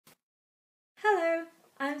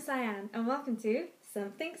Cyan and welcome to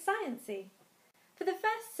Something Sciencey. For the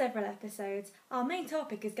first several episodes, our main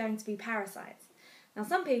topic is going to be parasites. Now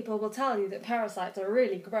some people will tell you that parasites are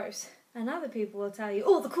really gross, and other people will tell you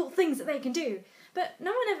all the cool things that they can do, but no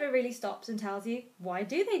one ever really stops and tells you why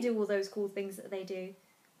do they do all those cool things that they do.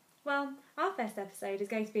 Well, our first episode is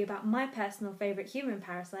going to be about my personal favourite human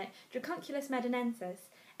parasite, Dracunculus medinensis,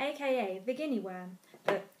 aka the Guinea Worm.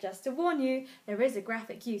 But just to warn you, there is a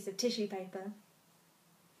graphic use of tissue paper.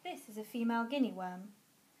 This is a female guinea worm.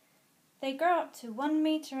 They grow up to 1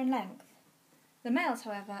 metre in length. The males,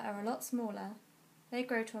 however, are a lot smaller. They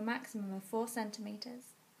grow to a maximum of 4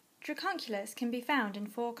 centimetres. Dracunculus can be found in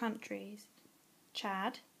 4 countries: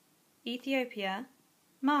 Chad, Ethiopia,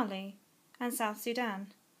 Mali, and South Sudan.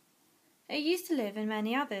 It used to live in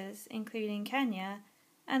many others, including Kenya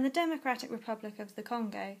and the Democratic Republic of the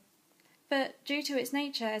Congo, but due to its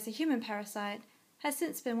nature as a human parasite, has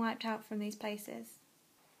since been wiped out from these places.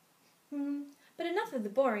 But enough of the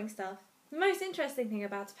boring stuff. The most interesting thing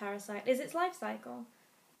about a parasite is its life cycle.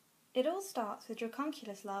 It all starts with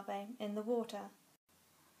Dracunculus larvae in the water.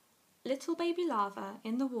 Little baby larvae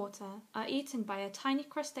in the water are eaten by a tiny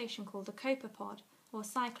crustacean called a copepod, or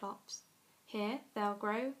cyclops. Here they'll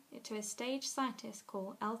grow to a stage scientists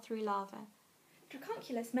call L3 larvae.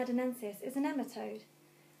 Dracunculus medinensis is a nematode,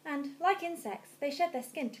 and, like insects, they shed their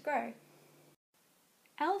skin to grow.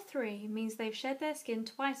 L3 means they've shed their skin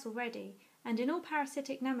twice already, and in all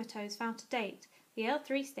parasitic nematodes found to date, the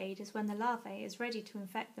L3 stage is when the larvae is ready to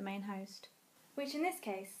infect the main host, which in this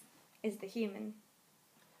case is the human.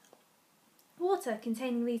 Water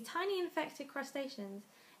containing these tiny infected crustaceans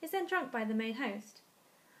is then drunk by the main host.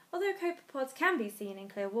 Although copepods can be seen in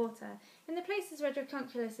clear water, in the places where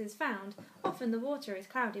Dracunculus is found, often the water is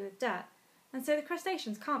cloudy with dirt, and so the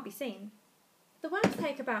crustaceans can't be seen. The worms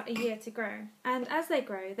take about a year to grow, and as they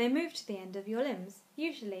grow, they move to the end of your limbs,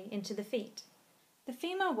 usually into the feet. The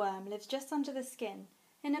female worm lives just under the skin,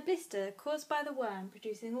 in a blister caused by the worm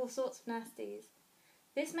producing all sorts of nasties.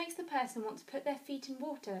 This makes the person want to put their feet in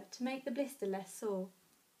water to make the blister less sore.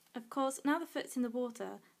 Of course, now the foot's in the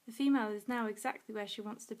water, the female is now exactly where she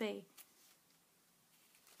wants to be.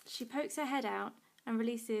 She pokes her head out and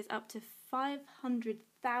releases up to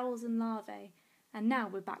 500,000 larvae, and now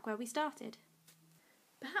we're back where we started.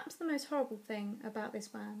 Perhaps the most horrible thing about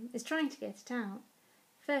this worm is trying to get it out.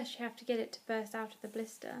 First you have to get it to burst out of the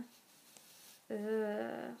blister.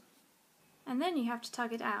 And then you have to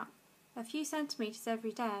tug it out, a few centimetres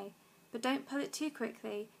every day, but don't pull it too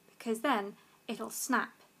quickly because then it'll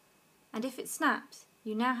snap. And if it snaps,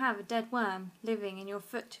 you now have a dead worm living in your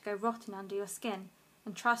foot to go rotting under your skin,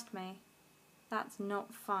 and trust me, that's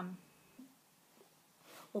not fun.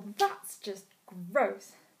 Well, that's just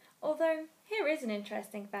gross. Although, here is an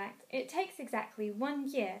interesting fact. It takes exactly 1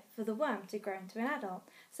 year for the worm to grow into an adult,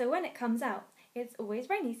 so when it comes out, it's always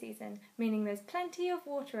rainy season, meaning there's plenty of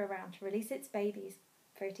water around to release its babies.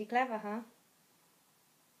 Pretty clever, huh?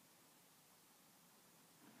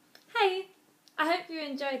 Hey! I hope you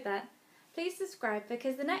enjoyed that. Please subscribe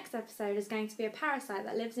because the next episode is going to be a parasite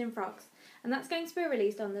that lives in frogs, and that's going to be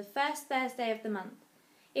released on the first Thursday of the month.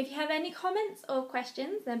 If you have any comments or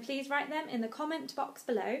questions, then please write them in the comment box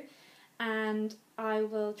below, and I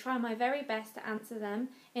will try my very best to answer them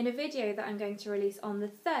in a video that I'm going to release on the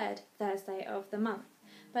 3rd Thursday of the month.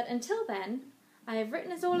 But until then, I have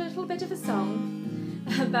written us all a little bit of a song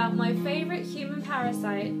about my favourite human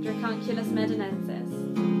parasite, Dracunculus medinensis.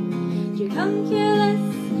 Dracunculus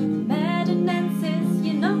medinensis,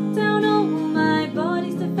 you knocked down all my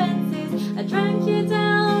body's defences. I drank you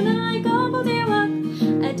down, I gobbled you up.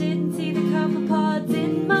 I didn't see the copepods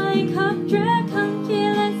in my cup.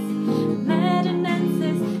 Dracunculus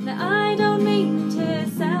medinensis. Now I don't mean to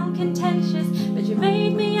sound contentious, but you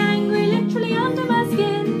made me angry literally under my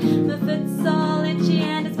skin. My foot's all itchy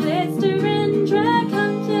and it's blistering.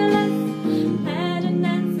 Dracunculus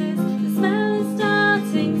medinensis. The smell is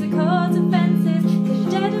starting to cause offences, 'cause you're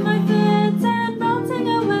dead in my foot and rotting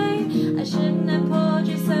away. I shouldn't have poured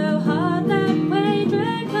you so hard that way.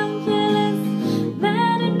 Dracunculus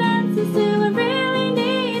medinensis, do I really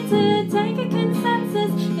need to take a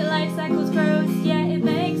consensus? Your life cycle's gross, yeah, it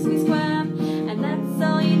makes me squirm, and that's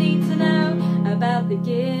all you need to know about the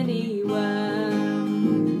Guinea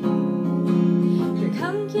worm.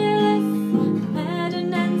 Dracunculus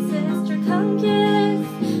medinensis, Dracunculus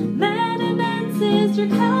medinensis,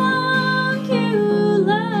 Dracunculus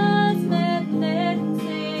medinensis.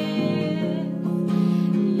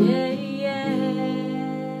 Yeah.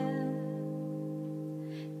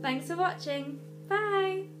 Thanks for watching. Bye!